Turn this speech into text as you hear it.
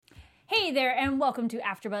Hey there, and welcome to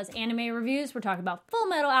AfterBuzz Anime Reviews. We're talking about Full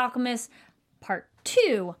Metal Alchemist Part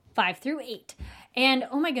 2, 5 through 8. And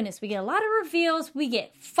oh my goodness, we get a lot of reveals. We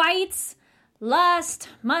get fights, lust,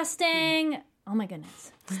 Mustang. Oh my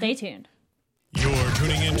goodness. Stay tuned. You're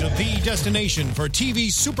tuning into the destination for TV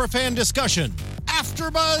superfan discussion,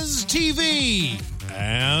 AfterBuzz TV.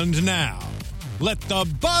 And now, let the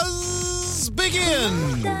buzz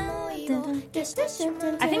begin.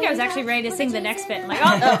 I think I was actually ready to sing the next bit. I'm like,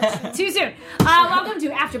 oh, too soon. Welcome to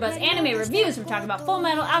AfterBuzz Anime Reviews. We're talking about Full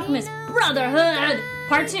Metal Alchemist Brotherhood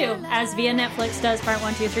Part 2, as via Netflix does Part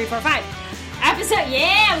 1, 2, 3, 4, 5. Episode,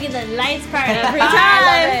 yeah, we get the lights part every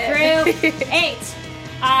time through 8.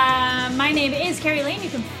 My name is Carrie Lane. You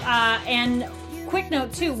can, and quick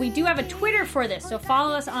note too, we do have a Twitter for this, so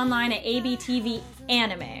follow us online at ABTV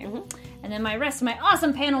Anime. Mm-hmm. And then my rest of my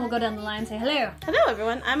awesome panel will go down the line and say hello. Hello,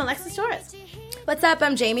 everyone. I'm Alexis Torres. What's up?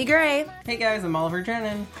 I'm Jamie Gray. Hey guys, I'm Oliver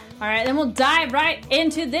Drennan. All right, then we'll dive right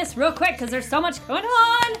into this real quick because there's so much going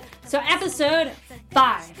on. So, episode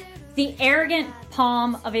 5, the arrogant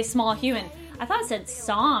palm of a small human. I thought it said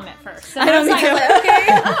Psalm at first. So I was like,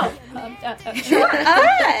 okay, sure. All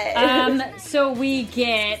right. So we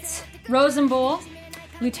get Rosenbull,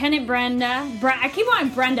 Lieutenant Brenda. I keep wanting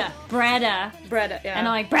Brenda, yeah. And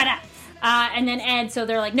I'm like, Breda. And then Ed, so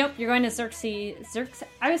they're like, nope, you're going to Xerxes.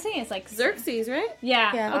 I was saying it's like Xerxes, right?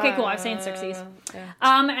 Yeah. Okay, cool. I was saying Xerxes. Yeah.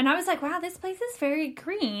 And I was like, wow, this place is very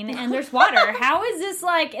green and there's water. How is this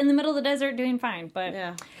like in the middle of the desert doing fine?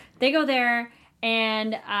 But they go there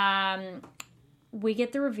and we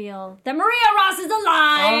get the reveal that Maria Ross is alive.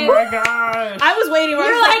 Oh my gosh! I was waiting. I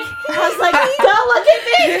was like, don't look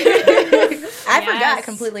at me. I forgot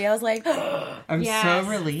completely. I was like, I'm so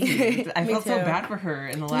relieved. I felt so bad for her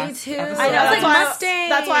in the last too. episode. I know. That's like Mustang.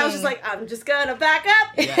 That's why I was just like, I'm just gonna back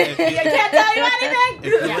up. Yeah, I can't tell you anything.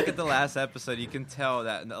 If you look at the last episode, you can tell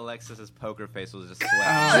that Alexis's poker face was just sweating.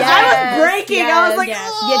 I was breaking. I was like,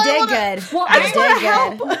 you did good. Well, I just want to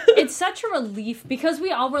help. It's such a relief because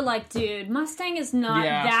we all were like, dude, Mustang is not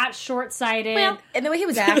that short-sighted. Well, and the way he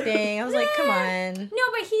was acting, I was like, come on. No,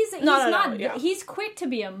 but he's not. He's quick to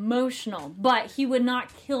be emotional, but he would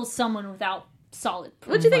not kill someone without solid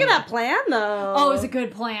proof. What'd you think of that plan, though? Oh, it was a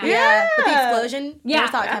good plan. Yeah. With the explosion. Yeah.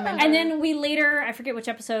 Never saw it coming. And then we later, I forget which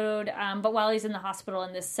episode, but while he's in the hospital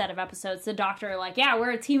in this set of episodes, the doctor like, yeah,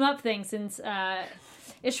 we're a team up thing since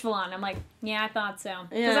Ishvalan. I'm like, yeah, I thought so.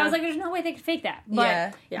 Because I was like, there's no way they could fake that.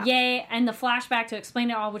 But yay, and the flashback to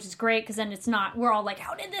explain it all, which is great, because then it's not, we're all like,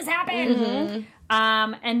 how did this happen?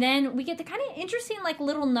 Mm-hmm. And then we get the kind of interesting like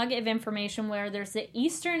little nugget of information where there's the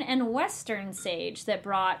Eastern and Western sage that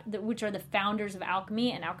brought, which are the founders of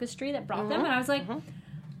alchemy and alchemy that brought them. And I was like,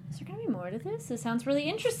 is there going to be more to this? This sounds really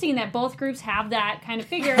interesting that both groups have that kind of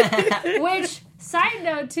figure. Which, side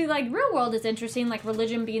note to like real world is interesting, like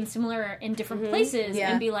religion being similar in different places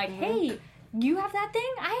and be like, hey, you have that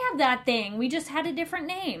thing? I have that thing. We just had a different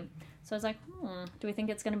name. So I was like, do we think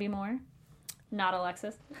it's going to be more? Not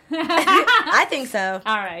Alexis. I think so.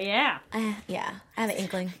 All right, yeah. Yeah, I have an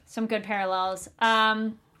inkling. Some good parallels.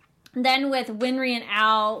 Then with Winry and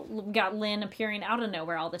Al, we got Lynn appearing out of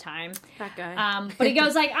nowhere all the time. That guy. But he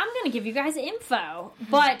goes like, I'm going to give you guys info.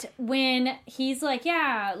 But when he's like,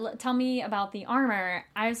 yeah, tell me about the armor,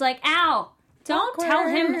 I was like, Al, don't tell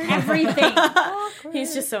him everything.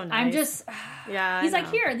 He's just so nice. I'm just... He's like,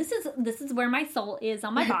 here, this is where my soul is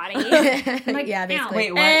on my body. I'm like, yeah, basically.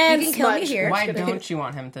 Wait, what? And you can kill me here. Why don't you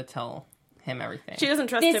want him to tell him everything? She doesn't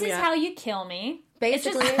trust him This is yet. how you kill me.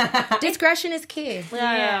 Basically, discretion is key.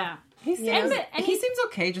 Yeah. He seems, and he seems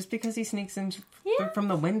okay just because he sneaks in from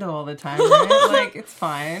the window all the time, right? Like, it's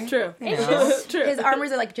fine. True. You know? True. His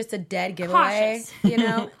armors are like just a dead giveaway. Cautious. You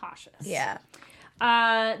know? Cautious. Yeah.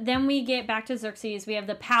 Then we get back to Xerxes. We have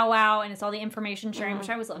the powwow, and it's all the information sharing, which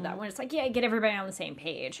I always love that when it's like, yeah, get everybody on the same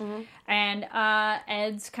page. And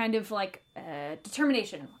Ed's kind of like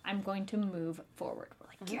determination. I'm going to move forward. We're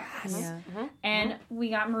like, yes. Yeah. And we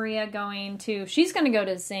got Maria going to. She's going to go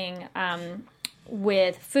to sing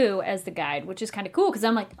with Fu as the guide, which is kind of cool because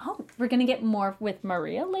I'm like, oh, we're going to get more with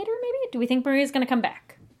Maria later. Maybe do we think Maria's going to come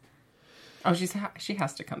back? Oh, she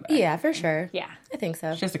has to come back. Yeah, for sure. Yeah. I think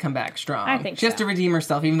so. She has to come back strong. I think she has to redeem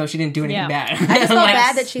herself, even though she didn't do anything bad. I just felt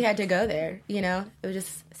bad that she had to go there. You know, it was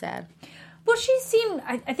just sad. Well, she seemed,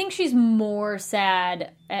 I think she's more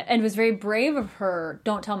sad, and it was very brave of her,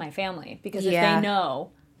 don't tell my family, because if they know,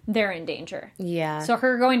 they're in danger. Yeah. So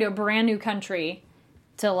her going to a brand new country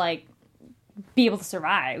to, like, be able to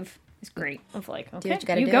survive is great. I'm like, okay, do what you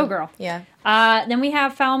gotta do. Go, girl. Yeah. Then we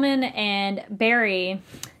have Falman and Barry.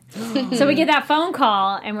 So we get that phone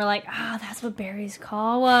call, and we're like, oh, that's what Barry's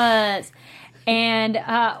call was. And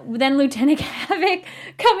then Lieutenant Havoc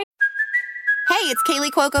coming Hey, it's Kaylee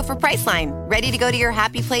Cuoco for Priceline. Ready to go to your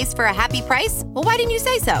happy place for a happy price? Well, why didn't you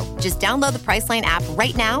say so? Just download the Priceline app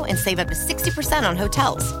right now and save up to 60% on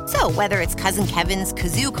hotels. So whether it's Cousin Kevin's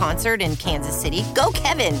Kazoo Concert in Kansas City, go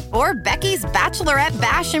Kevin, or Becky's Bachelorette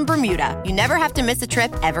Bash in Bermuda, you never have to miss a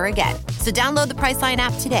trip ever again. So download the Priceline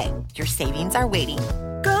app today. Your savings are waiting.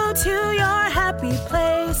 Go to your happy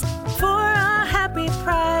place for a happy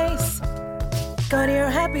price. Go to your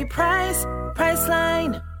happy price,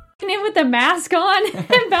 Priceline. In with the mask on, and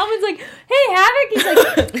Feldman's like, "Hey, Havoc,"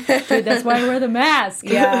 he's like, "Dude, that's why I wear the mask."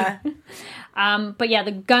 Yeah. But yeah,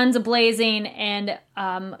 the guns blazing and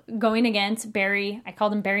going against Barry. I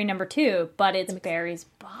called him Barry number 2, but it's Barry's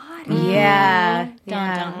body. Yeah.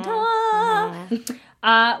 Dun, dun,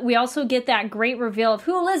 dun. We also get that great reveal of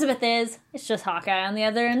who Elizabeth is. It's just Hawkeye on the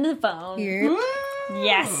other end of the phone.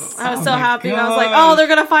 Yes. I was so happy. I was like, oh, they're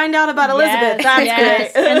going to find out about Elizabeth.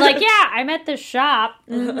 That's great. And like, yeah, I'm at the shop.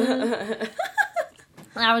 Mm-hmm.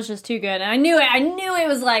 That was just too good. And I knew it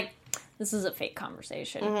was like, this is a fake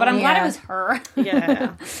conversation. But I'm glad it was her.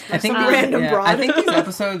 Yeah. I think random broad. I think these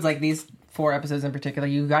episodes, like these 4 episodes in particular,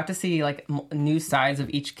 you got to see like new sides of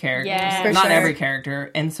each character. Yeah. For Not sure. every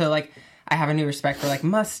character. And so like I have a new respect for like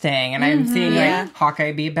Mustang, and I'm seeing like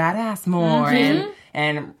Hawkeye be a badass more,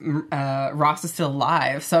 and Ross is still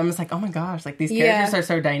alive. So I'm just like, oh my gosh, like these characters are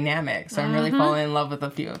so dynamic. So I'm really falling in love with a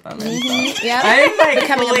few of them. And so Yeah. I'm like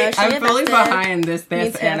Becoming emotionally I'm fully invested. behind this too.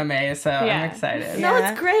 anime, so I'm excited. No,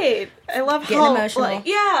 it's great. I love Getting how emotional. I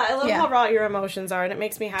love Yeah. how raw your emotions are, and it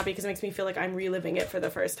makes me happy because it makes me feel like I'm reliving it for the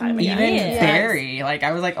first time again. Even Barry, like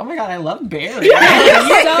I was like, oh my god, I love Barry.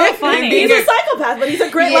 So funny. He's a psychopath, but he's a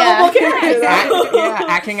great lovable character.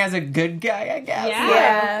 Acting as a good guy, I guess.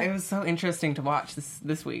 Yeah. It was so interesting to watch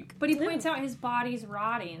this week. But he points out his body's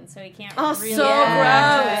rotting, so he can't really so get to it.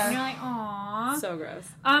 gross. And you're like, aw. So gross.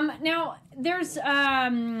 Now there's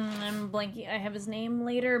I'm blanking. I have his name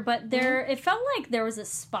later, but there it felt like there was a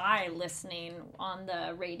spy listening on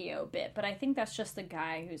the radio bit, but I think that's just the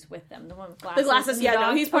guy who's with them, the one with glasses. The glasses, and yeah, dog.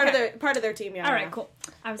 no, he's part Okay. of their team. Yeah. All yeah. right, cool.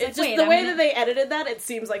 I was It's like, just wait, the I'm way gonna- that they edited that. It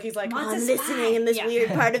seems like he's like, What's I'm a listening spy? in this Yeah. weird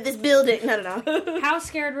part of this building. No. How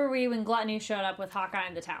scared were we when Gluttony showed up with Hawkeye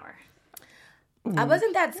in the tower? I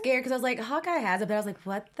wasn't that scared because I was like, Hawkeye has it, but I was like,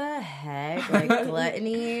 what the heck? Like,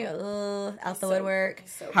 gluttony, out the woodwork.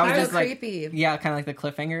 How was so this, like, creepy. Yeah, kind of like the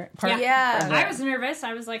cliffhanger part. Yeah. I was nervous.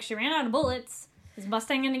 I was like, she ran out of bullets. Is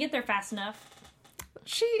Mustang going to get there fast enough?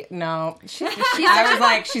 I was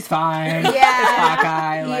like, she's fine. Yeah. It's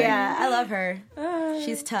Hawkeye. Like, Yeah, I love her.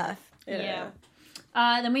 She's tough. Yeah.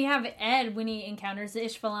 Then we have Ed when he encounters the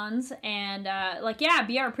Ishvalans and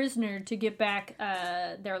be our prisoner to get back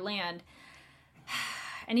their land.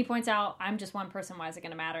 And he points out, I'm just one person, why is it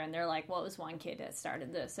going to matter? And they're like, well, it was one kid that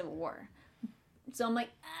started the Civil War. So I'm like,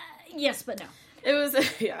 yes, but no.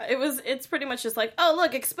 It's pretty much just like, oh,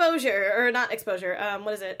 look, exposure, or not exposure,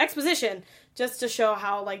 what is it? Exposition, just to show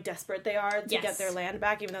how, like, desperate they are to get their land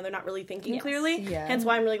back, even though they're not really thinking clearly. Yeah. Hence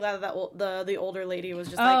why I'm really glad that the older lady was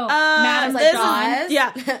just Madam's this like, is,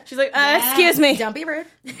 yeah. She's like, excuse me, Don't be rude.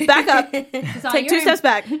 back up, So take 2 steps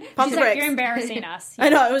back, pump She's the like, brakes. you're embarrassing us. I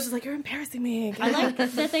know, it was just like, you're embarrassing me. I like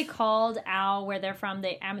that they called Al, where they're from,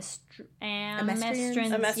 the Amestrians.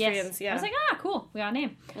 Amestrians, yeah. I was like, cool, we got a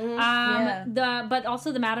name. But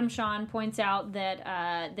also the Madame Sean points out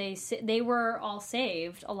that they were all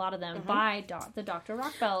saved, a lot of them, by the Dr.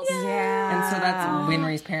 Rockbells. Yeah. And so that's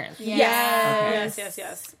Winry's parents. Yes. So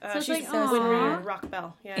it's She's like, Winry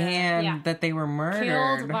Rockbell. Yeah. And that they were murdered.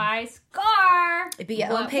 Killed by Scar. It'd be your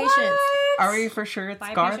own What? patience. Are we for sure it's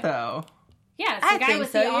By Scar, patient. though? Yeah, it's the I guy think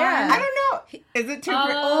with so, the yeah. arm. I don't know. Is it too...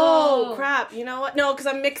 Oh crap! You know what? No, because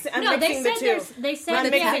I'm mixing. I'm No, they mixing the said two. they said I'm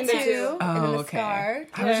that mixing the two. Oh, and then the okay.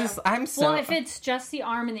 scar. I'm so... Well, if it's just the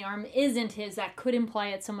arm and the arm isn't his, that could imply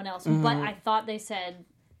it's someone else. But I thought they said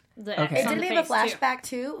the X Okay. on Didn't the they have a face, too. flashback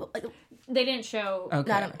too? Like, They didn't show.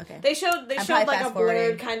 Okay. okay. They showed I'm like probably a fast-forwarding.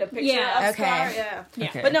 blurred kind of picture Yeah. of Scar. Okay. Yeah. Yeah.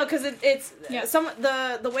 Okay. But no, because it's Yeah.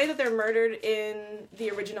 the way that they're murdered in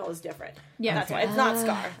the original is different. Yeah. That's why it's not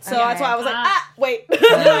Scar. So okay. that's why I was like, wait. I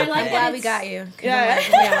like I'm that glad we it's- got you. Yeah.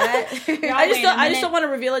 You're all, I "Wait a just minute." don't want to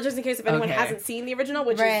reveal it just in case if anyone Okay. hasn't seen the original,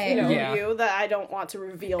 which Right. is Yeah. you that I don't want to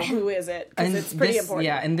reveal who is it because And it's pretty this, important.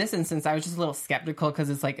 Yeah, in this instance, I was just a little skeptical because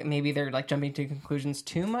it's like maybe they're like jumping to conclusions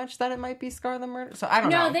too much that it might be Scar the murder. So I don't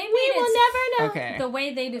know. No, they made it. never know. Okay. The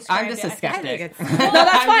way they described I'm just it, a skeptic. No,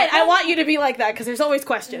 that's fine. I want you to be like that because there's always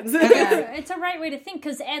questions. It's a right way to think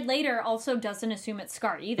because Ed later also doesn't assume it's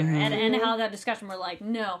Scar either. Mm-hmm. And how that discussion we're like,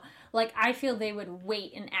 no. Like, I feel they would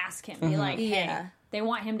wait and ask him. Be like, hey, Yeah. they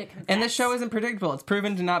want him to confess. And the show isn't predictable. It's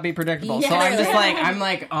proven to not be predictable. Yeah. So I'm just like, I'm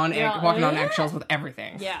like on Yeah. walking on eggshells with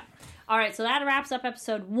everything. Yeah. All right, so that wraps up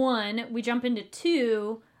episode 1. We jump into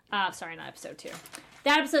 2. Sorry, not episode 2.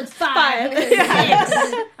 That episode's 5.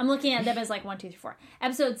 6. I'm looking at them as like 1, 2, 3, 4.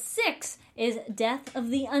 Episode 6 is Death of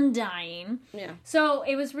the Undying. Yeah. So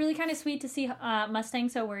it was really kind of sweet to see Mustang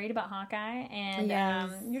so worried about Hawkeye, and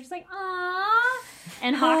you're just like, aww.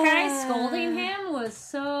 And Hawkeye scolding him was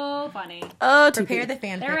so funny. Oh, prepare the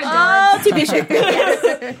fan fiction. Oh, TP ship.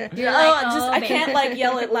 You're like, I can't like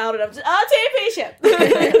yell it loud enough. Just, TP ship.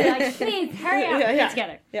 Like, please hurry up, get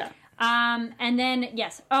together. Yeah. And then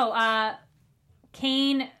yes.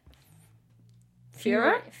 Kane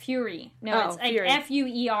Fury. No, it's like Fury.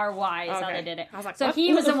 Fuery is how they did it. I was like, so what?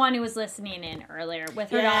 he was the one who was listening in earlier with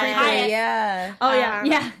her. Yeah. Oh yeah.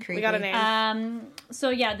 Yeah. We got a name. So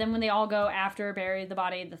yeah, then when they all go after bury the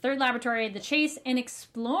body, the third laboratory, the chase and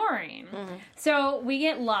exploring. Mm-hmm. So we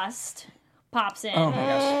get Lust pops in. Oh my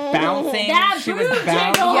gosh. Bouncing. That She was boob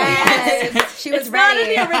bouncing. jiggle. Yes. She was It's not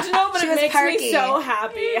ready. in the original, but She it was makes perky. me so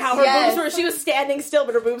happy. How her Yes. boobs were, she was standing still,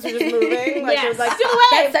 but her boobs were just moving. Like, Yes. it was like, do the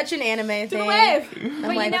wave! That's such an anime thing. Do the wave! I'm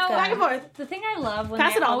But like, you know, let's go. Back and forth. the thing I love when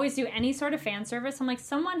Pass they it on. always do any sort of fan service, I'm like,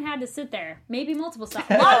 someone had to sit there, maybe multiple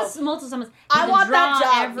summons. I want that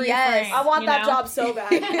job. Every Yes. frame, I want you that know? job so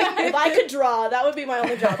bad. If I could draw, that would be my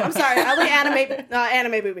only job. I'm sorry, I like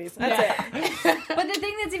anime boobies. That's it. But the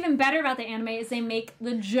thing that's even better about the anime is they make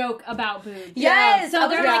the joke about boobs. Yes. So I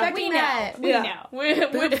was they're like, expecting we know, that. we know.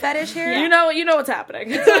 Boob fetish here? You know what's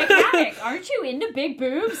happening. Like, Havoc, aren't you into big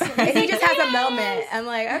boobs? And he just has a moment. I'm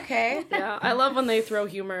like, okay. Yeah, I love when they throw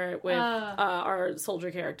humor with our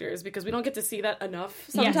soldier characters because we don't get to see that enough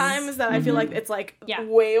sometimes. That I feel like it's like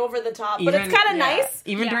way over the top, but it's kind of nice.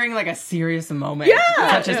 Even during like a serious moment,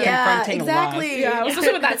 such as confronting exactly. Lust. Yeah,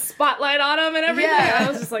 especially with that spotlight on him and everything. Yeah. I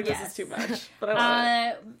was just like, this is too much. But I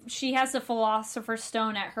love it. She has the Philosopher's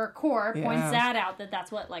Stone at her core, points that out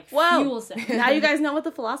that's what like Whoa. fuels it. Now you guys know what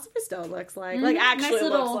the Philosopher's Stone looks like. Like actually Nice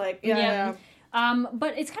little- looks like. yeah.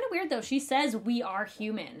 But it's kind of weird though. She says we are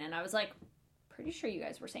human, and I was like, pretty sure you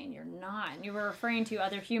guys were saying you're not. You were referring to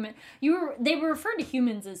other human. They were referring to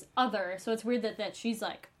humans as other. So it's weird that she's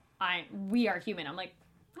like, we are human. I'm like,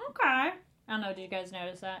 okay. I don't know. Did you guys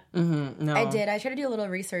notice that? Mm-hmm. No, I did. I tried to do a little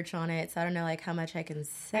research on it, so I don't know like how much I can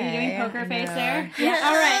say. Are you doing poker face No. there? Yeah.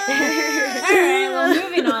 All right. All right. Well,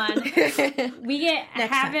 moving on. We get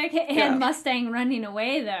Havoc and Mustang running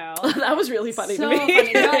away though. That was really funny So to me.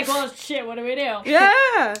 funny. They're like, well, shit. What do we do?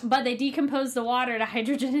 Yeah. But they decompose the water to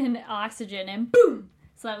hydrogen and oxygen, and boom.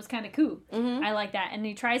 So that was kind of cool. Mm-hmm. I like that. And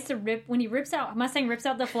he tries to Mustang rips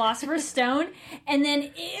out the Philosopher's Stone, and then,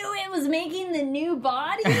 ew, it was making the new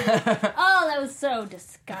body. Oh, that was so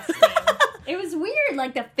disgusting. It was weird,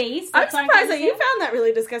 like the face. I'm that's on surprised that you Chris's face. found that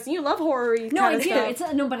really disgusting. You love horror-y No, kind I of do.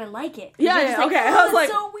 stuff. No, but I like it. Yeah, You're yeah, just like, okay. oh, I was that's like-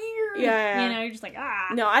 so weird. Yeah. You know, you're just like,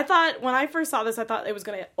 No, I thought when I first saw this, I thought it was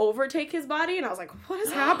going to overtake his body, and I was like, "What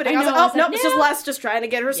is happening?" I I was know, like, I "Oh was no, like, it's just no." Les just trying to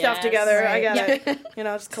get her stuff Yes, together." I right. get it. You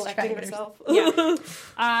know, just collecting trying to- herself.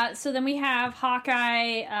 So then we have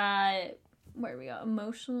Hawkeye. Where we go?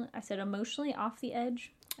 Emotionally off the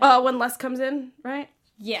edge. When Les comes in, right?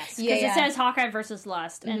 Yes, because Yeah. it says Hawkeye versus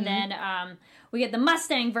Lust, and then we get the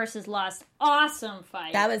Mustang versus Lust. Awesome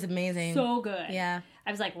fight. That was amazing. so good. Yeah. I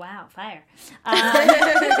was like, wow, fire. The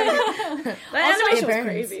animation was burns.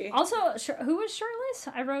 crazy. Also, who was shirtless?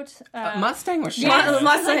 I wrote Mustang was Yes. shot.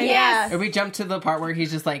 Mustang, Yeah. Or we jump to the part where he's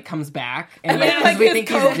just like comes back and Yeah, like, like we his think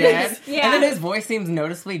coat he's dead, Yeah. and then his voice seems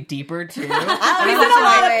noticeably deeper too. He's in a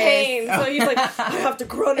lot of pain, so he's like, I have to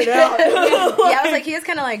grunt it out. Yeah, I was like, he is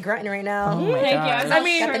kind of like grunting right now. Oh my Thank gosh. you. I was I all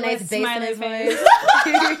mean- Got the nice shirtless, bass in smiley his face.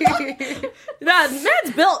 voice. Nah,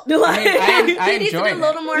 man's built. Like, I He needs to do enjoyed a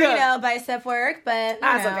little it. more, you know, bicep work, but you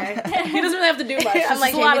that's know. okay. He doesn't really have to do much. I'm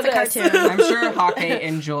like, Just a lot hey, of it's a this. cartoon. I'm sure Hawkeye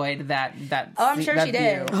enjoyed that. Oh, I'm sure that she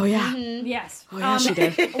did. view. Oh yeah. Yes. yeah, she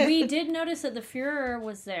did. We did notice that the Führer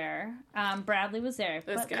was there. Bradley was there,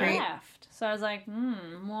 This but guy. left. So I was like,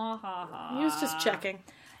 mwahaha. He was just checking.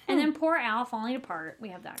 And then poor Al falling apart. We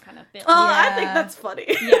have that kind of bit. Oh, I Yeah. think that's funny.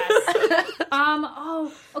 Yes.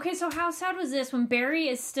 Okay, so how sad was this when Barry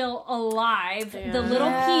is still alive, the little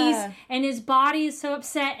Yeah. piece, and his body is so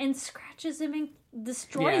upset and scratches him and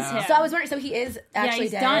destroys Yeah. him. So I was wondering, so he is actually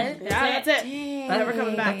he's dead? done. Yeah, that's it. Never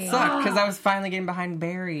coming back. Sucked because I was finally getting behind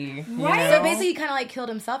Barry. you Right. know? So basically he kind of like killed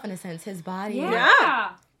himself in a sense, his body. Yeah.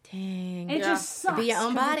 Dang. It Yeah. just sucks. Be your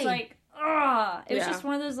own 'cause body. It's like, ugh. It was Yeah. just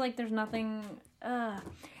one of those, like, there's nothing,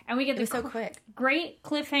 And we get It the was so quick. great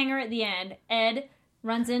cliffhanger at the end. Ed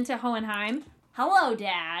runs into Hohenheim. Hello,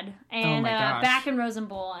 Dad. And my gosh. back in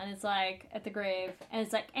Rosenbull, and it's like at the grave, and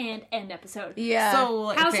it's like, and end episode. Yeah. So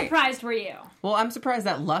How okay. surprised were you? Well, I'm surprised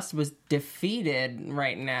that Lust was defeated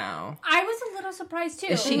right now. I was a little was surprised too.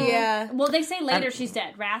 Is she? Yeah. Well, they say later she's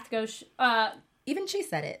dead. Wrath goes. Even she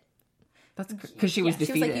said it. That's because she was She was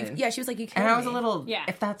defeated. like, she was like, you killed and I was me. a little, Yeah.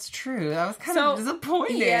 if that's true, I was kind of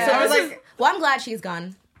disappointed. Yeah. So I was like, well, I'm glad she's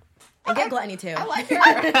gone. And get Gluttony too. I like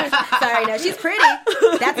her. Sorry, no, she's pretty.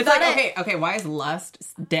 That's It's about like, it. okay, why is Lust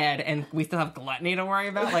dead and we still have Gluttony to worry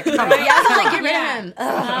about? Like, come on. Yeah, I was like, get rid of him.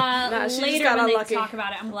 Nah, she just Later got when unlucky. they talk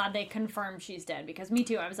about it, I'm glad they confirmed she's dead because me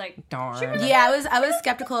too. I was like, Darn. Yeah, I was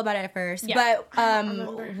skeptical about it at first, Yeah.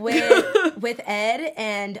 but with Ed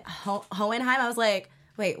and Hohenheim, I was like,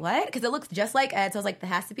 wait, what? Because it looks just like Ed, so I was like, that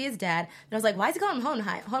has to be his dad. And I was like, why is he calling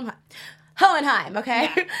him Hohenheim, okay?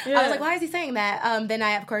 Yeah. I was like, why is he saying that? Then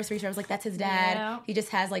I, of course, researched. I was like, that's his dad. Yeah. He just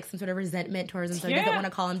has like some sort of resentment towards him, so he doesn't want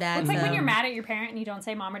to call him dad. it's like so. when you're mad at your parent and you don't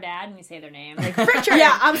say mom or dad and you say their name. Like,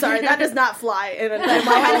 Yeah, I'm sorry. That does not fly in my Hohenheim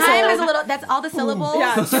household. is a little. That's all the syllables.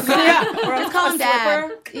 Yeah, Just call him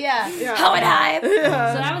dad. Yeah. Hohenheim. so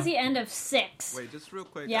that was the end of 6. Wait, just real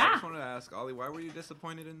quick. Yeah. I just wanted to ask Ollie, why were you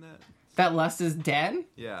disappointed in that? That Lust is dead?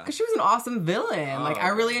 Yeah. Because she was an awesome villain. Like, I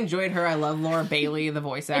really enjoyed her. I love Laura Bailey, the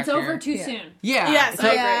voice actor. It's over too soon. Yeah. Yes, so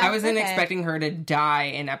I agree. I wasn't Okay. expecting her to die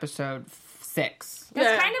in episode 6.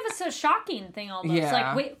 That's kind of a shocking thing almost. Yeah.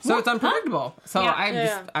 Like, wait, so what? it's unpredictable. So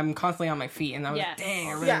Yeah. I'm constantly on my feet, and I was Yes.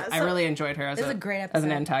 dang. Yeah, I so- really enjoyed her as It was a great as episode.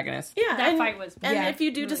 an antagonist. Yeah, That fight was. And Yeah. if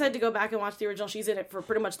you do decide to go back and watch the original, she's in it for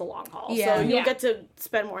pretty much the long haul. Yeah. So you'll Yeah. get to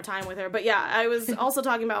spend more time with her. But yeah, I was also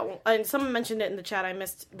talking about, and someone mentioned it in the chat, I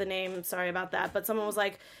missed the name, sorry about that, but someone was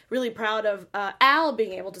like really proud of Al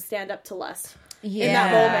being able to stand up to Lust. In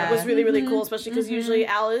that moment was really, really cool, especially because usually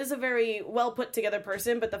Al is a very well put together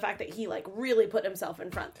person, but the fact that he like really put himself in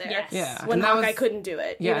front there Yes. Yeah. when And that Hawkeye was- couldn't do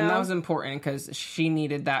it. Yeah, you know? and that was important because she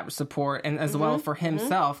needed that support, and as well for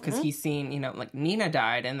himself because he's seen, like Nina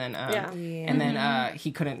died, and then and then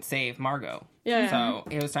he couldn't save Margot. Yeah. So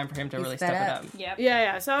it was time for him to really step fed it up. up. Yep.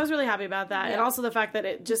 Yeah. So I was really happy about that, and also the fact that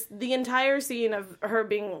it just the entire scene of her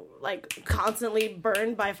being like constantly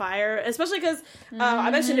burned by fire, especially because I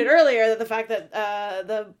mentioned it earlier that the fact that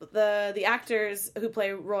the actors who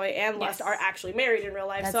play Roy and Lust Yes. are actually married in real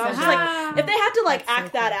life. That's So I was so just cool. like, if they had to like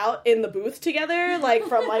act that out in the booth together, like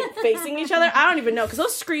from like facing each other, I don't even know because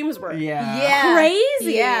those screams were Yeah.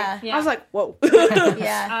 crazy. Yeah. I was like, whoa,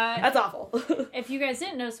 Yeah. that's awful. If you guys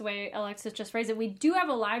didn't notice the way Alexis just phrased it, we do have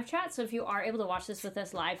a live chat, so if you are able to watch this with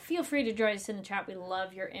us live, feel free to join us in the chat. We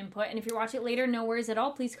love your input. And if you're watching it later, no worries at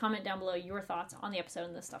all. Please comment down below your thoughts on the episode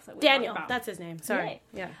and the stuff that we Daniel, talked about. that's his name. Sorry.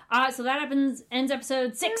 Yay. Yeah. So that ends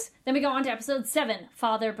episode 6. Then we go on to episode 7,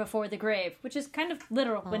 Father Before the Grave, which is kind of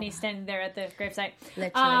literal when he's standing there at the gravesite.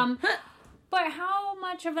 Literally. But how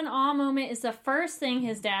much of an awe moment is the first thing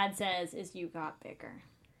his dad says is, "You got bigger."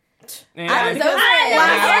 Yeah. I was so Because- sad. Wow.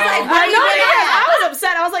 I was like, I why know, you yeah, that? I was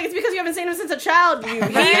upset. I was like, it's because you haven't seen him since a child. You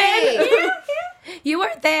Right. You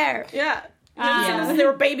weren't there. Yeah. You haven't seen them since they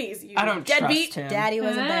were babies. You I don't deadbeat. trust him. Daddy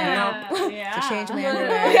wasn't there Yeah. to change my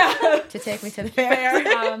underwear, Yeah. to take me to the fair.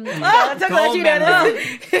 Oh, that's Gold you member.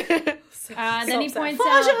 noticed. Then he upset. points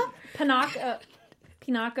Faja. out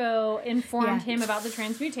Pinocchio informed him about the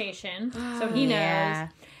transmutation, so he knows. Yeah.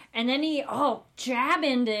 And then he jab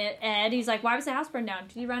into Ed. He's like, "Why was the house burned down?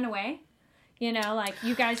 Did you run away? You know, like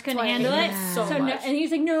you guys couldn't handle it." so no, much. and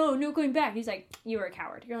he's like, "No going back." He's like, "You were a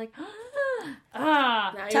coward." You're like,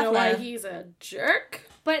 Now you Tough know why love. he's a jerk.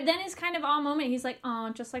 But then his kind of all moment, he's like, "Oh,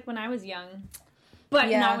 just like when I was young." But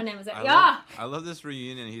Yeah. not when it was like, I love this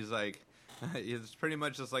reunion. He's like, it's pretty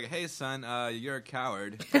much just like, hey, son, you're a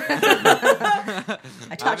coward.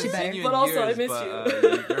 I taught you I haven't better. seen you But in also, I years, miss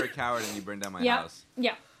but, you're a coward and you burned down my house.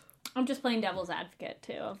 Yeah. I'm just playing devil's advocate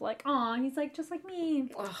too, of like, "Aw, he's like just like me,"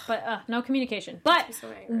 but no communication. But So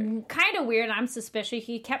angry. kind of weird. I'm suspicious.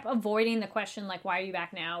 He kept avoiding the question like, "Why are you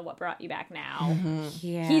back now? What brought you back now?"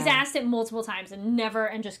 Yeah. He's asked it multiple times and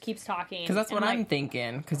just keeps talking. Because that's what I'm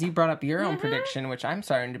thinking. Because you brought up your own prediction, which I'm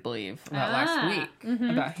starting to believe about last week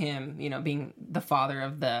about him, being the father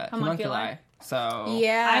of the homunculi. So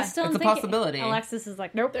Yeah. I still It's a think possibility. Alexis is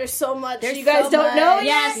like, "Nope." There's so much There's you guys so don't know much.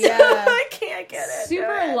 yet. Yes. Yeah. I can't get it.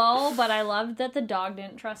 Super lull, but I loved that the dog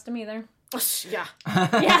didn't trust him either. Yeah. Yeah, I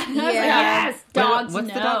was like, yes, Wait, dogs. what's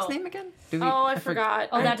know. the dog's name again? Oh, I forgot.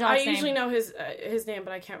 Oh, that I dog's usually name. know his name,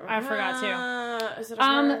 but I can't remember. I forgot too. Is it a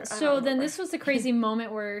her? I So don't then remember. this was the crazy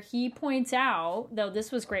moment where he points out, though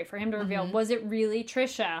this was great for him to reveal, was it really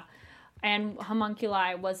Trisha and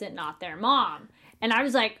homunculi? Was it not their mom? And I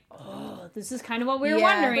was like, oh, this is kind of what we were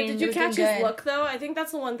Yeah, wondering. Did you Looking catch his good. look though? I think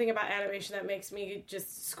that's the one thing about animation that makes me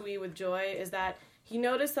just squee with joy is that he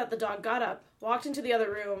noticed that the dog got up, walked into the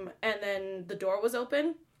other room, and then the door was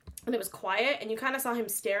open and it was quiet, and you kind of saw him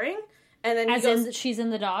staring. And then As in she's in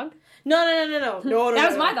the dog? No. That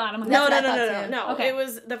was my thought. I'm like, No. Okay. It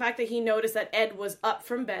was the fact that he noticed that Ed was up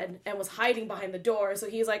from bed and was hiding behind the door. So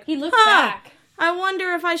he's like, he looked back. I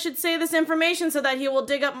wonder if I should say this information so that he will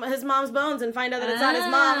dig up his mom's bones and find out that it's not his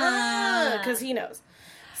mom. Because he knows.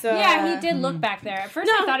 So Yeah, he did look back there. At first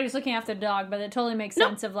I thought he was looking after the dog, but it totally makes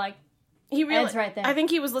sense of like, he Ed's right there. I think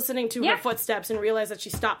he was listening to her footsteps and realized that she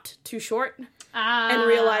stopped too short. Ah. And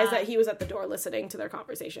realized that he was at the door listening to their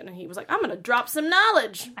conversation. And he was like, I'm going to drop some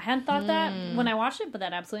knowledge. I hadn't thought that when I watched it, but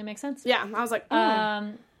that absolutely makes sense. Yeah, I was like,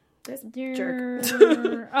 this jerk.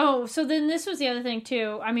 Oh, so then this was the other thing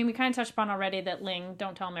too. I mean, we kind of touched upon already that Ling,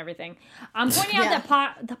 don't tell him everything. I'm pointing out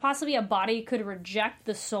that possibly a body could reject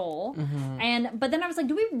the soul, but then I was like,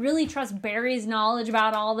 do we really trust Barry's knowledge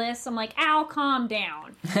about all this? I'm like, Al, calm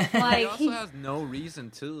down. Like He also has no reason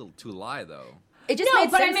to lie, though. It just no,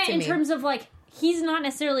 made but sense I meant to in me. terms of like, he's not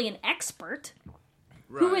necessarily an expert.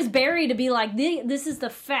 Right. Who is Barry to be like, this is the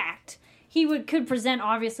fact? He could present,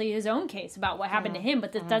 obviously, his own case about what happened to him,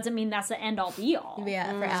 but that doesn't mean that's the end-all, be-all. Yeah,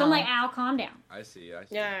 for Al. So I'm like, Al, calm down. I see.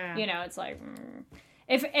 Yeah. You know, it's like...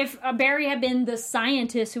 If Barry had been the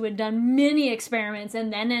scientist who had done many experiments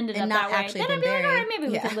and then ended up not that way, actually then I'd been be like, Barry. all right,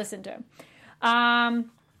 maybe we could listen to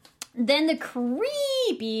him. Then the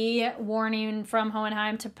creepy warning from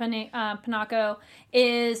Hohenheim to Panako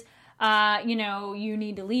is... you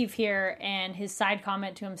need to leave here, and his side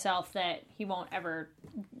comment to himself that he won't ever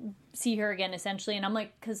see her again, essentially. And I'm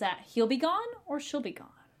like, because that he'll be gone, or she'll be gone,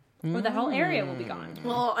 or the whole area will be gone.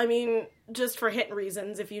 Well, I mean, just for hit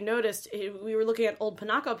reasons, if you noticed, we were looking at old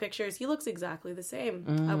Panako pictures. He looks exactly the same.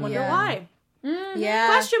 I wonder why. Yeah.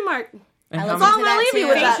 Question mark. I That's listened all to I'm that gonna leave you too.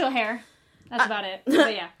 with that. Facial hair. That's about it.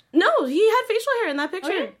 But yeah. No, he had facial hair in that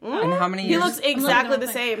picture. Okay. And how many He years? looks exactly the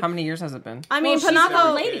thing. same. How many years has it been? I mean, Well, she's an old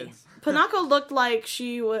Panako. lady. Panako looked like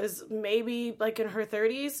she was maybe like in her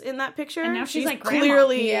 30s in that picture. And now she's like grandma.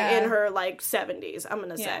 clearly Yeah. in her like 70s. I'm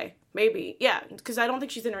gonna say maybe because I don't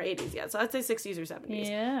think she's in her 80s yet. So I'd say 60s or 70s.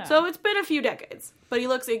 Yeah. So it's been a few decades, but he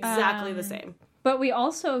looks exactly the same. But we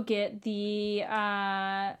also get the...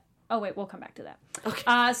 oh, wait, we'll come back to that.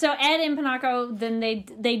 Okay. So Ed and Panako, then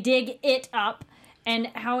they dig it up, and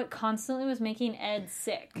how it constantly was making Ed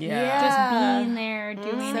sick. Yeah. Just being there,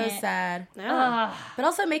 doing So it. sad. Yeah. But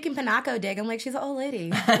also making Panako dig. I'm like, she's an old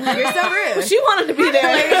lady. You're so rude. She wanted to be there.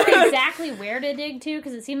 They knew exactly where to dig to,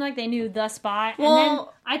 because it seemed like they knew the spot. And then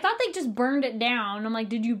Well- I thought they just burned it down. I'm like,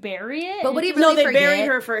 did you bury it? But would he No, really they forget? buried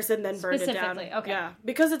her first and then burned it down. Specifically, okay. Yeah,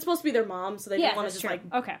 because it's supposed to be their mom, so they Yeah, didn't want to that's just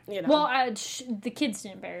true. like. Okay. you know. Well, the kids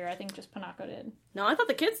didn't bury her. I think just Panako did. No, I thought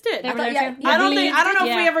the kids did. They were thought- there yeah, too? yeah, I don't know if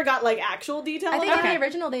Yeah. we ever got like actual details. I think about in it. the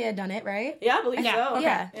original they had done it, right? Yeah, I believe Yeah, so. okay.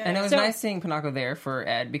 Yeah. And it was So- nice seeing Panako there for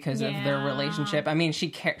Ed because of their Yeah. relationship. I mean,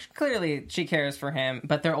 clearly she cares for him,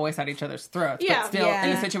 but they're always at each other's throats. Yeah. But still, in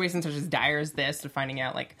Yeah. a situation such as dire as this, finding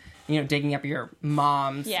out like digging up your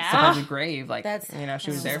mom's Yeah. supposed grave, like That's- she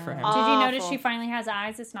was there for him. Did you notice Awful. she finally has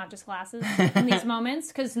eyes? It's not just glasses in these moments,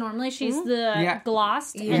 because normally she's the Yeah.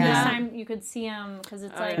 glossed, and this Yeah. time you could see them because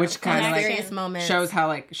it's like Which kind of connection. like Serious moments. shows how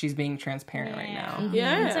like she's being transparent right now.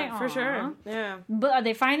 Yeah, It's like, for aw. sure. Yeah. But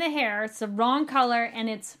they find the hair. It's the wrong color, and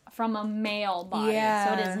it's from a male body, Yeah.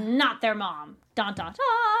 so it is not their mom. Dun dun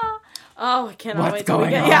dun. Oh, I cannot What's wait till we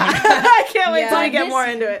going get. on? Yeah, I can't wait Yeah. till we But get this- more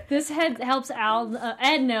into it. This helps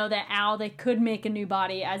Ed know that they could make a new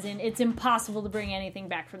body, as in it's impossible to bring anything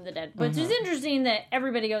back from the dead. But it's just interesting that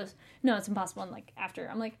everybody goes, no, it's impossible. And like after,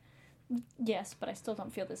 I'm like, yes, but I still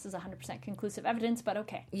don't feel this is 100% conclusive evidence. But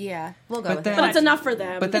okay, Yeah. We'll go But with then- it. But it's enough for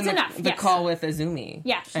them. But then It's the, enough, the yes. call with Azumi.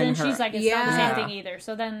 yeah. Then and her. she's like, it's not the same Yeah. thing either.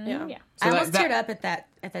 So then, yeah. So I almost that- teared up at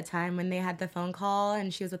that time when they had the phone call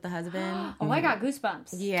and she was with the husband. Oh, I got goosebumps.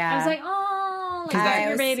 Yeah. I was like, oh, like that-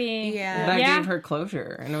 your baby. Yeah. that Yeah. gave her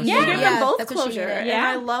closure, and it was Yeah. Give really- them Yeah, both that's what she closure, needed. and Yeah.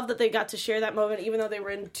 I love that they got to share that moment, even though they were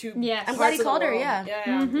in two. Yes. I'm glad he parts of the called her, world. yeah.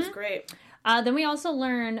 Yeah, it was great. Then we also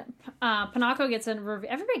learn Panako gets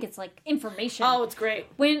everybody gets like information. Oh, it's great.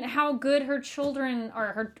 When how good her children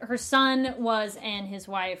or her son was and his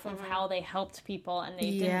wife of how they helped people and they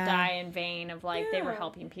didn't Yeah. die in vain of like they were Yeah.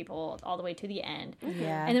 helping people all the way to the end.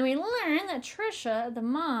 Yeah. And then we learn that Trisha, the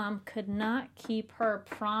mom, could not keep her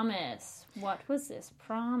promise. What was this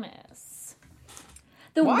promise?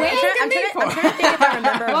 The way I'm trying to think if I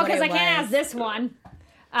remember. well, what because it I can't was. ask this one.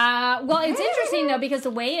 Well, it's interesting though because the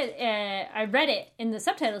way I read it in the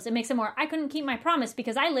subtitles, it makes it more. I couldn't keep my promise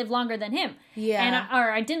because I lived longer than him. Yeah. and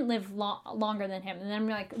I didn't live longer than him. And then I'm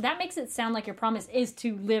like, that makes it sound like your promise is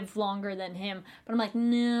to live longer than him. But I'm like,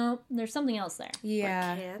 no, there's something else there.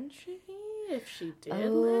 Yeah. Can she? If she did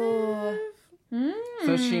Oh. live?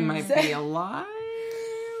 So she might be alive.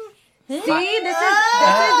 See, this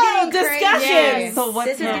is getting discussion. crazy. So what's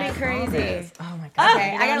This is getting crazy. Oh my god.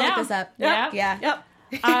 Okay, I gotta look this up. Yep. Yeah.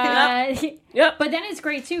 Yep. But then it's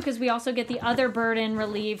great too because we also get the other burden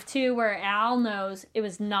relieved too, where Al knows it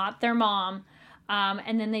was not their mom.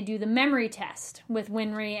 And then they do the memory test with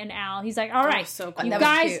Winry and Al. He's like, all right, so cool. you That was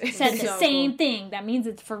guys cute. said the So same cool. thing. That means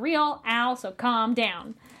it's for real, Al, so calm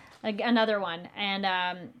down. Like another one. And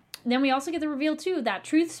then we also get the reveal, too, that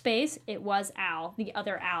Truth Space, it was Al. The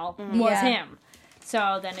other Al was Yeah. him.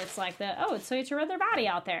 So then it's like so it's your other body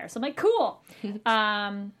out there. So I'm like, cool.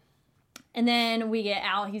 And then we get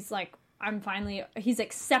Al, he's like, he's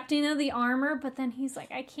accepting of the armor, but then he's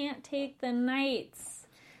like, I can't take the nights.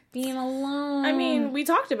 Being alone. I mean, we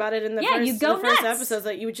talked about it in the you first, go the first nuts. episodes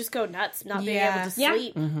that you would just go nuts, not being Yeah. able to Yeah.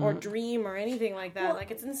 sleep or dream or anything like that.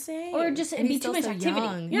 Like it's insane. or just it'd And be he's too much still so activity.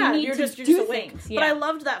 young. You yeah, need you're to just do awake. things. But Yeah. I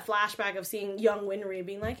loved that flashback of seeing young Winry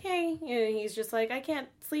being like, "Hey," and he's just like, "I can't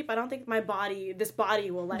sleep. I don't think this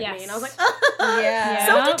body will let Yes. me." And I was like, Yeah.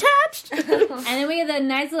 so detached. And then we get the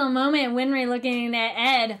nice little moment, Winry looking at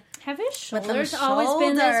Ed. Have his With them shoulders always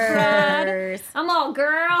been this broad? shoulders. I'm all,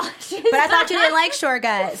 girl. But I thought you didn't like short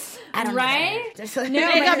guys. I don't Right? know. Just like,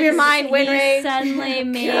 Make up your mind, Winry. He's suddenly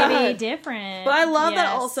maybe God. different. But I love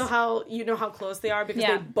that Yes. also how you know how close they are because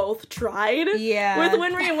Yeah. they both tried Yeah. with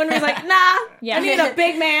Winry, and Winry's like, "Nah, Yeah. I need a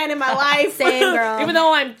big man in my life." Same, girl. Even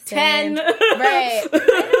though I'm Same. 10. Right.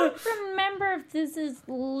 Remember if this is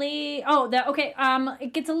late. Oh,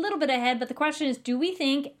 it gets a little bit ahead, but the question is, do we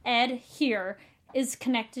think Ed here is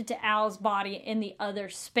connected to Al's body in the other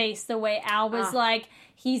space? The way Al was like,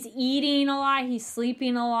 he's eating a lot, he's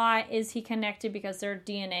sleeping a lot. Is he connected because their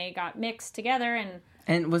DNA got mixed together?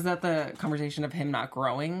 And was that the conversation of him not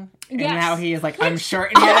growing? Yes. And how he is like, I'm sure.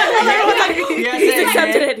 He's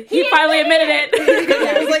accepted it. He finally admitted it.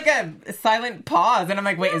 There was like a silent pause, and I'm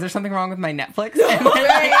like, wait, is there something wrong with my Netflix? And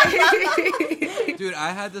then, Dude,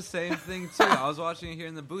 I had the same thing too. I was watching it here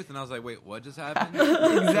in the booth, and I was like, "Wait, what just happened?"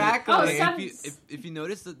 exactly. Oh, If you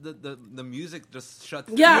notice the music just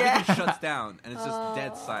shuts, Yeah. everything shuts down, and it's just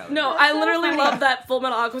dead silent. No, I literally love that Full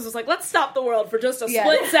Metal Alchemist was like, "Let's stop the world for just a Yeah.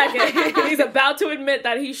 split second." He's about to admit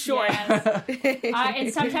that he's short. Yes.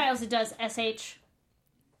 In subtitles, it does SH.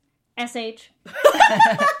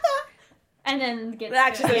 And then gets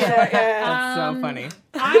Actually, short. Yeah. That's so funny.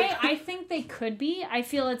 I think they could be. I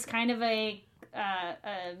feel it's kind of a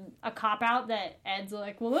cop out that Ed's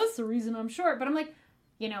like, well, that's the reason I'm short. But I'm like,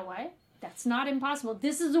 you know what? That's not impossible.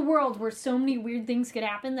 This is a world where so many weird things could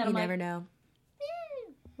happen that You I'm never like, know.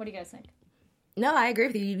 what do you guys think? No, I agree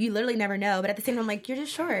with you. You literally never know. But at the same time, I'm like, you're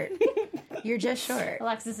just short. You're just short.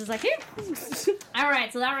 Alexis is like, here. All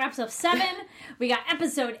right, so that wraps up 7. We got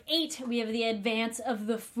episode 8. We have the advance of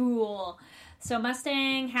the Fool. So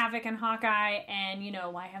Mustang, Havoc, and Hawkeye, and,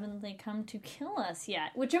 why haven't they come to kill us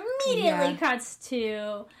yet? Which immediately cuts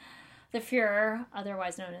to the Fuhrer,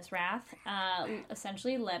 otherwise known as Wrath,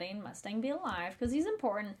 essentially letting Mustang be alive because he's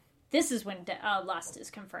important. This is when Lust is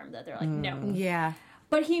confirmed that they're like, no. Yeah.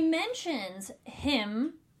 But he mentions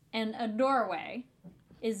him and a doorway.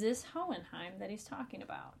 Is this Hohenheim that he's talking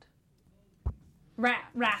about?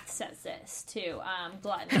 Wrath says this to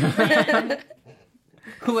Glutton.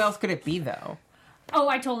 Who else could it be, though? Oh,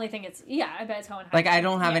 I totally think I bet it's Hohenheim. Like, I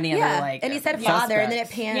don't have any other, Yeah. like, And he said suspects. father, and then it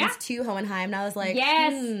pans Yeah. to Hohenheim, and I was like,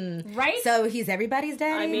 Yes, right? So he's everybody's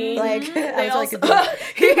daddy? I mean, like, they I was also. like,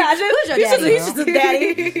 Can you imagine? Who's your He's just- daddy? He's just a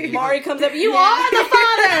daddy. Mari comes up. You are the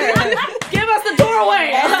father. Give us the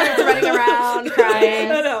doorway. and starts running around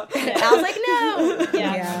crying. I know. I was like, no.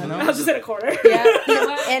 Yeah. No. I was just in a corner. Yeah. You know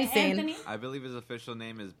what, End scene. Anthony? I believe his official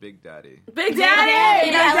name is Big Daddy. Big Daddy.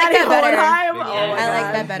 You know, I like that better. Hohenheim. Big Oh Daddy. my I like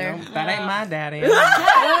God. that better. No, that ain't my daddy.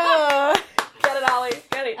 Oh. Get it, Ollie.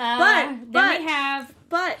 Get it. Then we have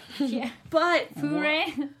but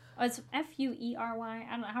Fuhrer. Oh, it's Fuery. I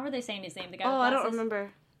don't know. How are they saying his name? The guy with Oh, I don't glasses?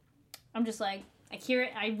 remember. I'm just like, I hear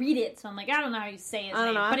it, I read it, so I'm like, I don't know how you say his I don't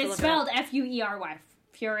name. know, I have But to it's look it up. spelled Fuery.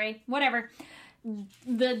 Fury. Whatever.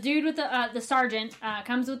 The dude with the sergeant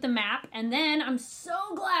comes with the map, and then I'm so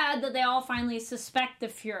glad that they all finally suspect the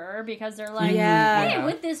Fuhrer because they're like, Yeah. hey,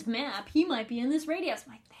 with this map, he might be in this radius.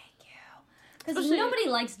 I'm like, thank you. Because Especially- nobody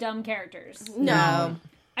likes dumb characters. No.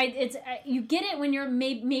 You get it when you're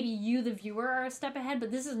maybe you, the viewer, are a step ahead, but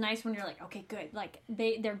this is nice when you're like, okay, good. Like,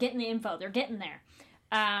 they're getting the info. They're getting there.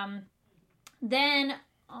 Then...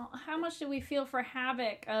 how much do we feel for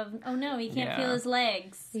Havoc of, oh no, he can't feel his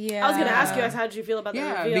legs? Yeah. I was going to ask you guys, how did you feel about the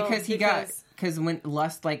Yeah, reveal? because because when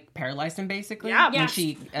lust like paralyzed him basically. Yeah. When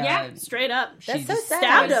she straight up. That's so sad.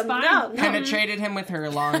 Stabbed him. Fine. No. penetrated him with her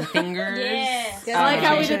long fingers. Yes. I like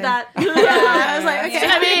how we did that. I was like, okay.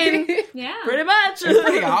 I mean, Yeah. pretty much. It's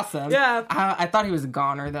pretty awesome. Yeah. I thought he was a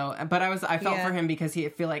goner though, but I felt Yeah. for him because I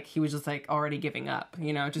feel like he was just like already giving up,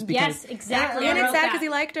 just because. Yes, exactly. And I it's wrote sad that. because he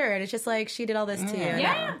liked her, and it's just like she did all this too.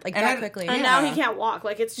 Yeah. Like And that I- quickly. And now he can't walk.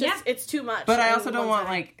 Like, it's just, Yeah. it's too much. But I in also don't one want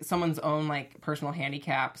setting. like someone's own like personal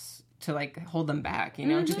handicaps to like hold them back,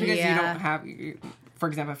 just because you Yeah. don't have, for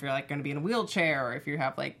example, if you're like going to be in a wheelchair or if you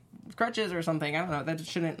have like crutches or something, I don't know, that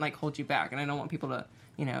shouldn't like hold you back. And I don't want people to,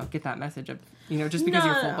 get that message of, just because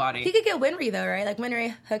of your full body. He could get Winry though, right? Like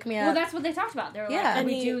Winry, hook me up. Well, that's what they talked about. They were Yeah. like, And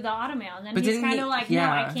we he- do the automail. And then But he's didn't kind he- of like, yeah,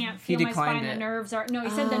 no, I can't he feel my spine. declined The it. nerves are... No,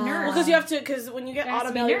 he said the nerves. Because you have to, because when you get There has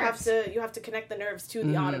to be automail, nerves. you have to connect the nerves to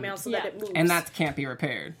the automail so that Yeah. it moves. And that can't be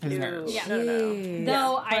repaired, his nerves. Yeah. No.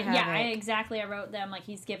 Though, I havoc. wrote them, like,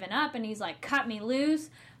 he's given up, and he's like, cut me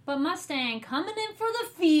loose. But Mustang coming in for the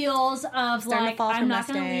feels of, Starting to like, fall for I'm not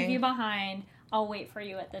going to Mustang. leave you behind. I'll wait for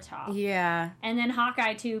you at the top. Yeah. And then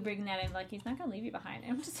Hawkeye, too, bringing that in, like, he's not going to leave you behind.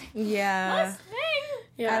 I'm just like, Yeah. Mustang!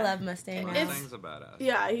 Yeah. I love Mustang. now. Mustang's a badass.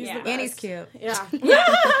 Yeah, he's Yeah. the best. And he's cute. Yeah.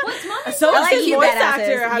 What's mine? So I is like his cute voice badasses.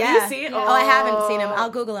 actor. Have yeah. you seen? Oh, I haven't seen him. I'll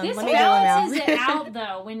Google him. This Let me Google him now. balances it out,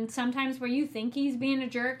 though, when sometimes where you think he's being a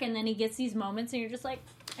jerk, and then he gets these moments, and you're just like,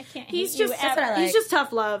 I can't He's hate you just That's what I ever. like. he's just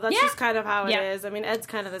tough love. That's Yeah. just kind of how it Yeah. is. I mean, Ed's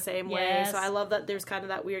kind of the same way. Yes. So I love that there's kind of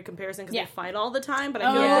that weird comparison because Yeah. they fight all the time, but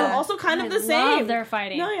I feel Oh, like they're also kind of the same. Love their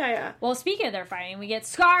fighting. No, yeah. Well, speaking of their fighting, we get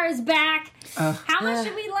Scar's back. How much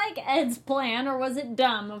did we like Ed's plan, or was it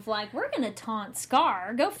dumb? Of like, we're gonna taunt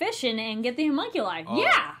Scar, go fishing, and get the homunculi. Oh,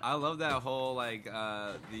 Yeah. I love that whole like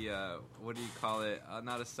what do you call it?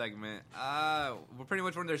 Not a segment. Well, pretty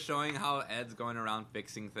much when they're showing how Ed's going around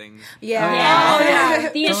fixing things. Yeah. Yeah.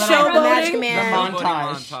 The little showboating. Magic The Man.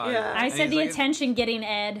 montage. Yeah. I And said he's the like- attention getting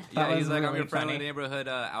Ed. Yeah, That he's was like, I'm really your friendly funny. neighborhood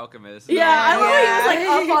alchemist. Yeah, I love Yeah. how he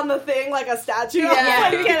was like up on the thing like a statue. I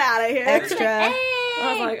was like, get out of here. Extra.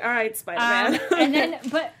 I was like, all right, Spider-Man.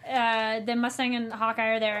 And then Mustang and Hawkeye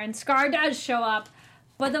are there, and Scar does show up.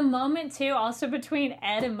 But the moment too, also between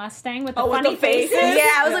Ed and Mustang with the with funny the faces? faces.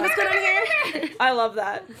 Yeah, I was like, what's going on here? I love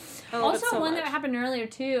that. I love Also, it so one much. that happened earlier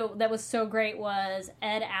too that was so great was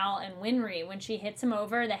Ed, Al, and Winry when she hits him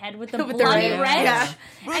over the head with the With the bloody wrench. wrench.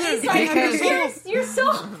 Yeah. And he's like, you're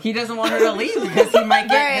so... He doesn't want her to leave because he might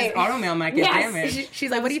get his Right. automail might get Yes. damaged.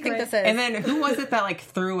 She's like, what do you think great. this is? And then who was it that like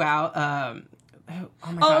threw out?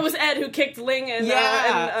 Oh my Oh, gosh. it was Ed who kicked Ling and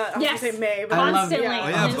Yeah. I was Yes. gonna say May, but I love Constantly. it. Oh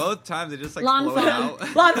yeah, Just- both times they just like Lawn float fun.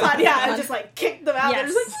 out. Lawn Fun, yeah, and just like kicked them out.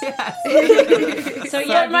 Yes. They're just like, So yeah,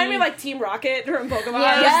 yeah, it reminded me of like Team Rocket from Pokemon.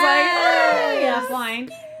 Yeah. Just like, yeah, flying.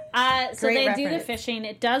 So Great they do the reference. fishing.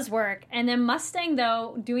 It does work. And then Mustang,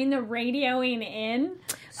 though, doing the radioing in,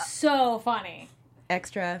 so funny.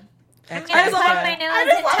 Extra. I just love my it. nose. I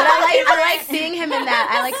just love But it. I like seeing him in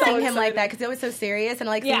that. I like So seeing him excited. like that because it was so serious, and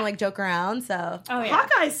I like seeing Yeah. him like joke around. So Oh, yeah.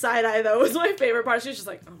 Hawkeye's side eye though was my favorite part. She was just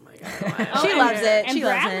like, oh my god. Oh, she and- loves it. And She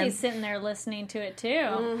loves Bradley's him. sitting there listening to it, too.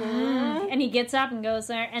 And he gets up and goes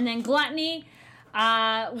there. And then Gluttony,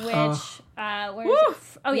 where is it?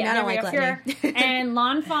 Oh, yeah, I there don't we like go. Gluttony. Fuhrer. And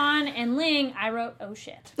Lon Fawn and Ling, I wrote, oh,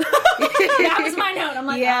 shit. That was my note. I'm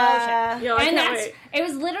like, Yeah. oh, shit. Yo, I And can't that's, wait. it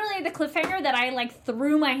was literally the cliffhanger that I, like,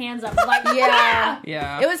 threw my hands up. Like, Yeah.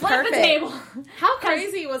 Yeah. It was Flip perfect. the table. How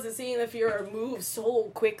crazy was it seeing the Fuhrer move so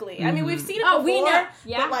quickly? I mean, we've seen it Oh, before, we know.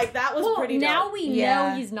 Yeah. but like that was Well, pretty now dope. we Yeah.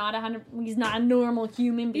 know he's not a normal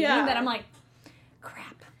human being. Yeah. That I'm like,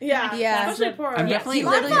 crap. Yeah, Yeah. especially poor. I'm definitely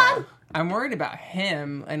literally- I'm worried about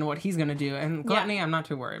him and what he's gonna do. And Gluttony, I'm not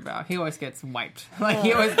too worried about. He always gets wiped. Like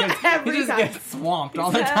he always gets, Every he just time. gets swamped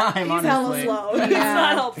all the time. He's hella honestly, slow. It's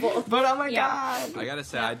not helpful. but oh my Yeah. god, I gotta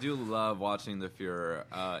say, I do love watching the Fuhrer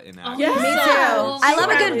in action. Yeah. Me too. So I love a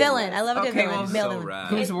Bradley's good villain. I love a good Okay, villain. well, Male so villain. rad.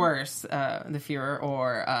 who's worse, the Fuhrer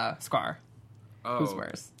or Scar? Oh, Who's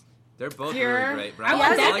worse? They're both Fuhrer. really great. But I I,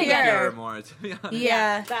 want like that the Fuhrer. Fuhrer more, to be honest.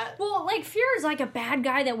 Yeah. That Well, like Fuhrer's like a bad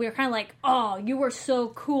guy that we were kind of like, oh, you were so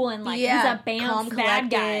cool and like Yeah, he's a calm, bad bad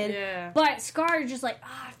guy. collected. yeah. But Scar is just like,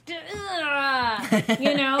 you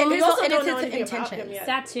know, And We his- also and don't it's know his anything about him intentions. yet.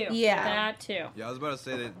 that too. Yeah. that too. Yeah, I was about to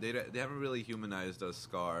say that they haven't really humanized a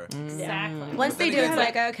Scar. Exactly. Once they do, it's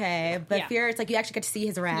like okay, but Yeah. Fear, it's like you actually get to see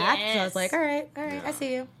his wrath. So I Yes. was like, all right, I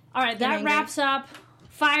see you. All right, that angry. wraps up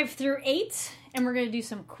 5 through 8, and we're gonna do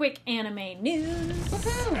some quick anime news.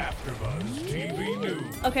 AfterBuzz TV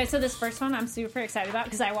News. Okay, so this first one I'm super excited about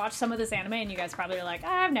because I watched some of this anime and you guys probably are like,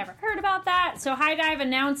 I've never heard about that. So High Dive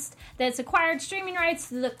announced that it's acquired streaming rights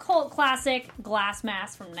to the cult classic Glass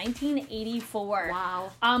Mask from 1984.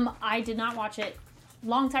 Wow. I did not watch it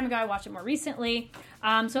long time ago. I watched it more recently.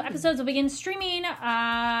 So episodes will begin streaming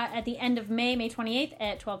at the end of May 28th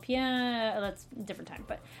at 12 p.m. That's a different time,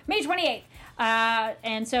 but May 28th.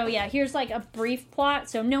 And so, yeah, here's like a brief plot.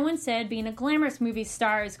 So no one said being a glamorous movie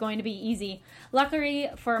star is going to be easy. Luckily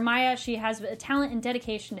for Maya, she has a talent and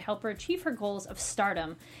dedication to help her achieve her goals of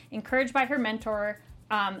stardom. Encouraged by her mentor...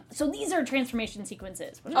 so these are transformation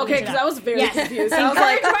sequences. Okay, because I was very confused. I was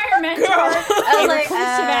Encouraged like, by her mentor, a reclusive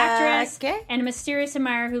actress, okay. and a mysterious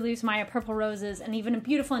admirer who leaves Maya purple roses, and even a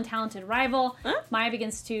beautiful and talented rival. Maya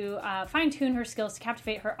begins to fine-tune her skills to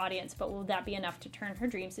captivate her audience, but will that be enough to turn her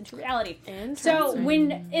dreams into reality? So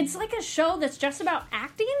when it's like a show that's just about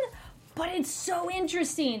acting, but it's so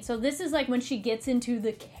interesting. So this is like when she gets into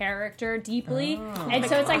the character deeply, and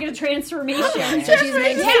so it's like a transformation. So she's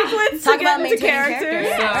maintaining. Talk about maintaining characters.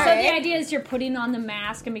 Yeah. So the idea is you're putting on the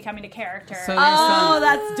mask and becoming a character. So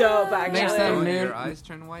that's dope, actually. There's some moon. Your eyes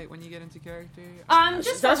turn white when you get into character?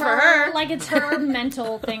 Just That's for for her. her. Like, it's her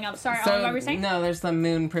mental thing. I'm sorry, So, what were you saying? no, there's the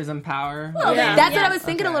moon prism power. Yeah. That's what I was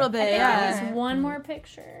thinking a little bit. There's Yeah. one more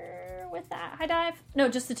picture with that. High dive? No,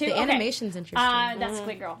 just the two. The Okay. animation's interesting. That's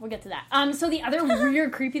Squid Girl. We'll get to that. So the other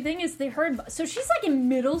weird, creepy thing is they heard. So she's like in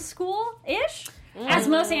middle school ish. As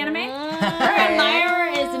most anime, her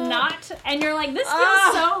admirer is not, and you're like, this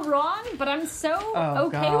feels so wrong, but I'm so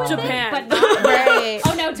okay God. with Japan. it. But not Right.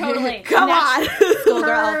 Oh no, totally. Come on.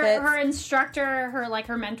 Schoolgirl outfits. Her instructor,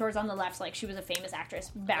 her mentors on the left, like she was a famous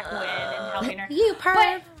actress back when and helping her. You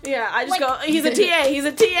perv. Yeah, I just Like- go, he's a TA, he's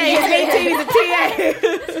a TA, he's 18, he's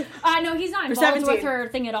a TA. No, he's not involved 17. with her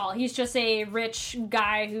thing at all. He's just a rich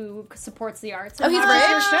guy who supports the arts. Oh, he's and watches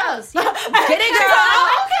rich? her shows. Yeah. Get it, girl.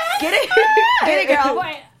 Get it. Get it, girl.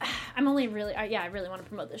 Boy, I'm only really, I really want to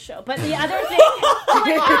promote this show. But the other thing,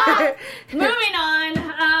 moving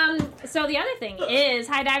on. So the other thing is,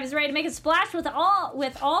 High Dive is ready to make a splash with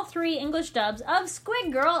all 3 English dubs of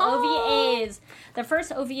Squid Girl OVAs. The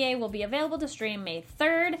first OVA will be available to stream May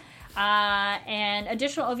 3rd. And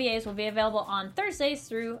additional OVAs will be available on Thursdays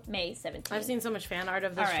through May 17th. I've seen so much fan art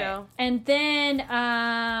of this All right. show. And then,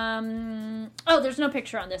 there's no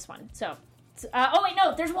picture on this one. So, wait,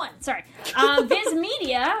 no, there's one. Sorry. Viz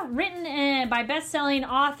Media, written by best-selling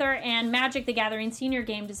author and Magic the Gathering senior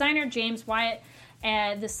game designer James Wyatt.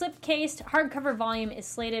 The slipcased hardcover volume is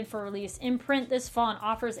slated for release in print this fall and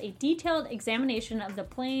offers a detailed examination of the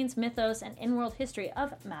planes, mythos, and in-world history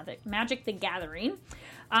of Magic the Gathering.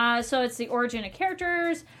 So it's the origin of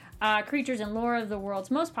characters, creatures, and lore of the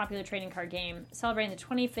world's most popular trading card game, celebrating the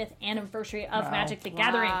 25th anniversary of Magic the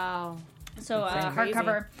Gathering. Wow. So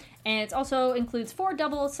hardcover. And it also includes 4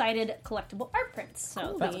 double-sided collectible art prints.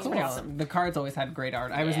 So That's cool. pretty awesome. The cards always had great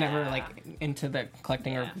art. I was never Yeah. like into the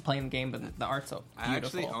collecting or playing the game, but the art's so I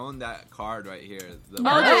beautiful. actually own that card right here. The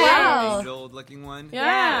wow. angel-looking one.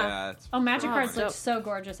 Yeah. It's Oh, Magic cards dope. look so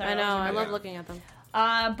gorgeous. I know, I love love them. looking at them.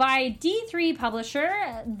 By D3 Publisher,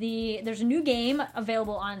 there's a new game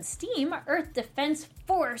available on Steam, Earth Defense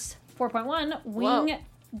Force 4.1, Wing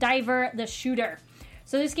Diver the Shooter.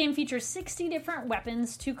 So this game features 60 different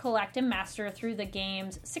weapons to collect and master through the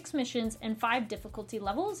game's 6 missions and 5 difficulty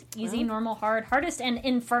levels: easy, normal, hard, hardest, and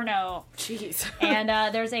inferno. Jeez. And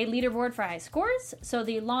there's a leaderboard for high scores. So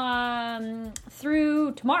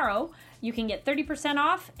through tomorrow, you can get 30%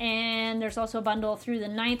 off, and there's also a bundle through the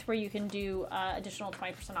 9th where you can do additional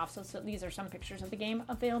 20% off. So these are some pictures of the game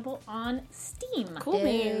available on Steam. Cool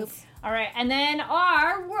beans. All right, and then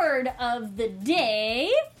our word of the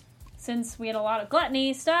day, since we had a lot of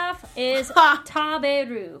gluttony stuff, is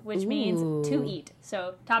taberu, which means to eat.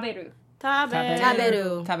 So taberu.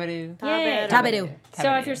 Taberu. Taberu. Yay. Taberu.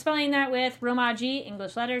 So if you're spelling that with Romaji,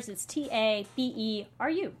 English letters, it's Taberu.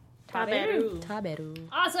 Taberu. Taberu.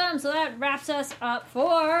 Awesome. So that wraps us up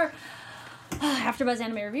for AfterBuzz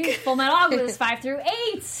Anime Reviews. Full Metal Alchemist 5 through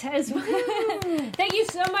 8. As well. Thank you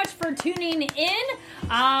so much for tuning in.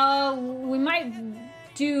 We might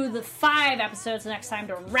do the 5 episodes next time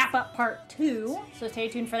to wrap up part 2. So stay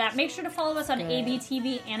tuned for that. Make sure to follow us on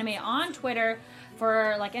ABTV Anime on Twitter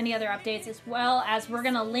for like any other updates, as well as we're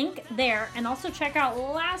gonna link there, and also check out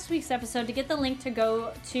last week's episode to get the link to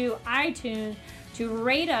go to iTunes to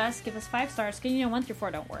rate us, give us 5 stars, because 1 through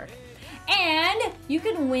 4 don't work. And you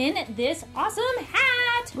can win this awesome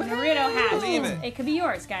hat, Naruto hat. Believe it. It could be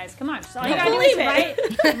yours, guys. Come on, just all you gotta do is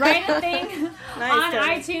write a thing on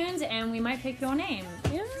Tony. iTunes, and we might pick your name.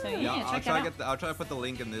 So Yeah, check that out. I'll try to put the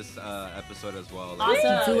link in this episode as well.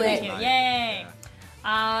 Awesome. Do Thank it. you. Yeah.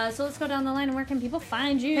 Yay. So let's go down the line, and where can people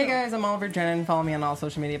find you? Hey guys, I'm Oliver Drennan. Follow me on all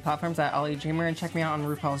social media platforms at Ollie Dreamer, and check me out on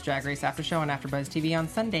RuPaul's Drag Race After Show on AfterBuzz TV on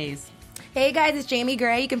Sundays. Hey guys, it's Jamie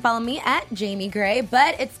Gray. You can follow me at Jamie Gray,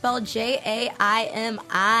 but it's spelled Jaimi.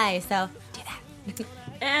 So do that.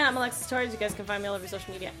 And I'm Alexis Torres. You guys can find me all over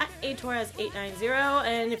social media at atorres890.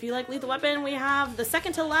 And if you like Lethal Weapon, we have the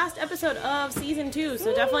second to last episode of season 2.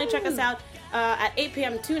 So definitely check us out at 8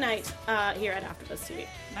 p.m. tonight here at AfterBuzz TV.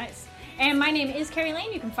 Nice. And my name is Carrie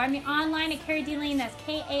Lane. You can find me online at Carrie D Lane. That's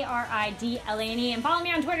KARIDLANE. And follow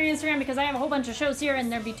me on Twitter and Instagram because I have a whole bunch of shows here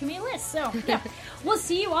and there'd be too many lists. So, yeah. We'll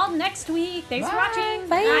see you all next week. Thanks for watching.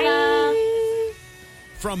 Bye.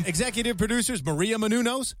 From executive producers Maria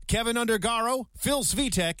Menounos, Kevin Undergaro, Phil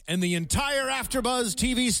Svitek, and the entire AfterBuzz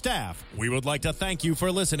TV staff, we would like to thank you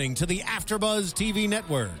for listening to the AfterBuzz TV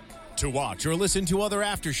network. To watch or listen to other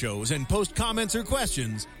after shows and post comments or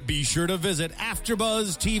questions, be sure to visit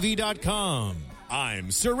AfterBuzzTV.com.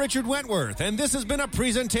 I'm Sir Richard Wentworth, and this has been a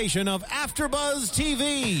presentation of AfterBuzz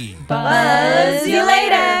TV. Buzz you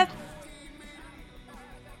later.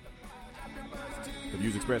 The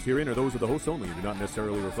views expressed herein are those of the hosts only and do not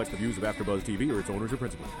necessarily reflect the views of AfterBuzz TV or its owners or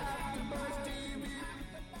principals.